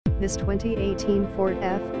This 2018 Ford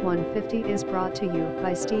F-150 is brought to you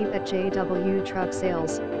by Steve at JW Truck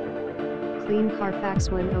Sales. Clean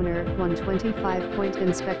Carfax One owner, 125-point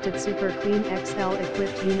inspected Super Clean XL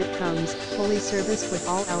equipped unit comes, fully serviced with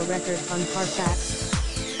all our records on Carfax.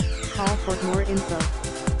 Call for more info.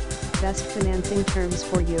 Best financing terms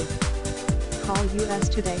for you. Call us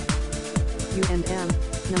today. U&M,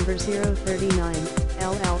 number 039,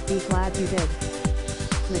 LLB. Glad you did.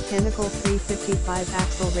 Mechanical 355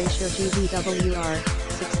 axle ratio GVWR,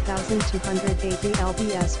 6280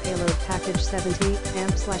 lbs payload package 70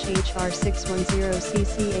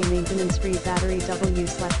 amp/HR610 maintenance-free battery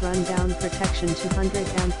W/rundown protection 200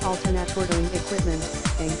 amp alternating equipment,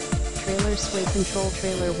 Inc. Trailer sway control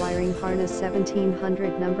trailer wiring harness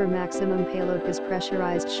 1700 number maximum payload is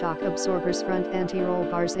pressurized shock absorbers front anti-roll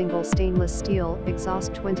bar single stainless steel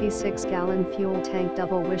exhaust 26-gallon fuel tank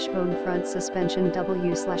double wishbone front suspension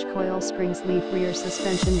W/coil springs leaf rear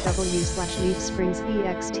suspension W/leaf springs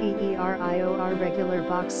EXTERIOR regular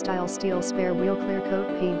box style steel spare wheel clear coat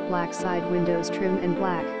paint black side windows trim and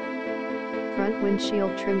black. Front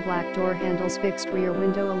windshield trim black door handles fixed rear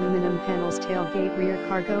window aluminum panels tailgate rear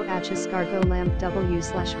cargo hatches cargo lamp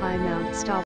W/high mount stop